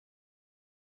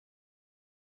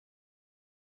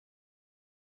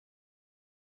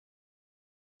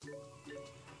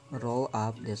Roll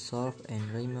up the solve and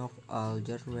remove all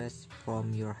dirt waste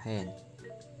from your hand.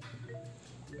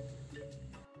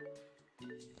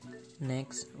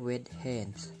 Next, wet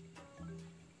hands.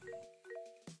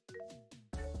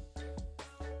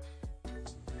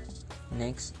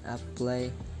 Next,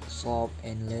 apply soap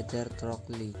and leather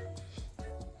thoroughly.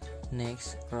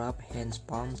 Next, rub hands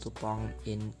palm to palm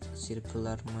in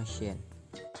circular motion.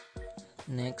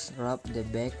 Next, rub the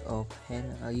back of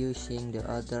hand using the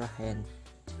other hand.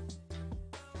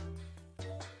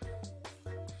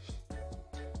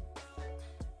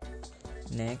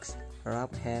 Next,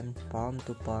 rub hand palm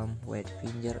to palm with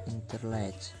finger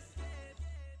interlace.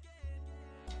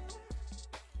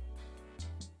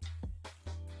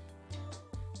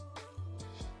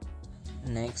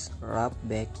 Next, rub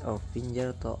back of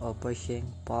finger to opposing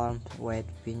palm with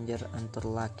finger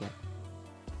interlaced.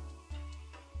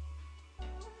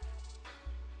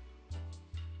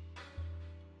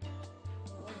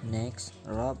 Next,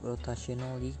 rub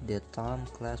rotationally the thumb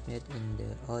clasped in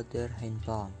the other hand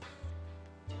palm.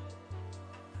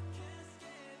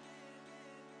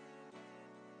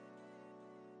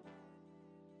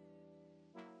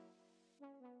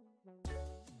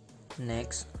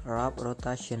 Next, rub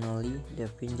rotationally the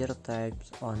fingertips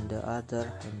on the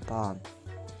other hand palm.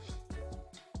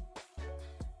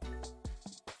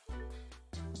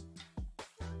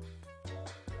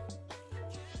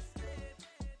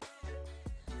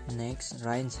 Next,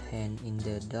 rinse hand in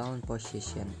the down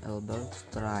position, elbow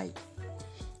straight.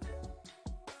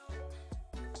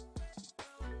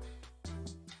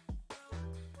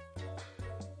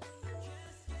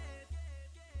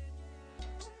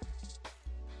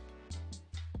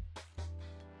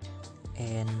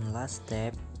 And last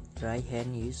step, dry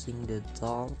hand using the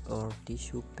towel or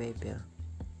tissue paper.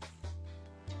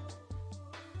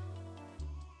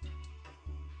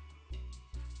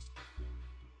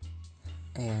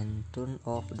 And turn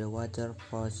off the water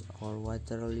hose or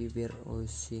water lever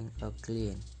using a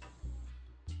clean.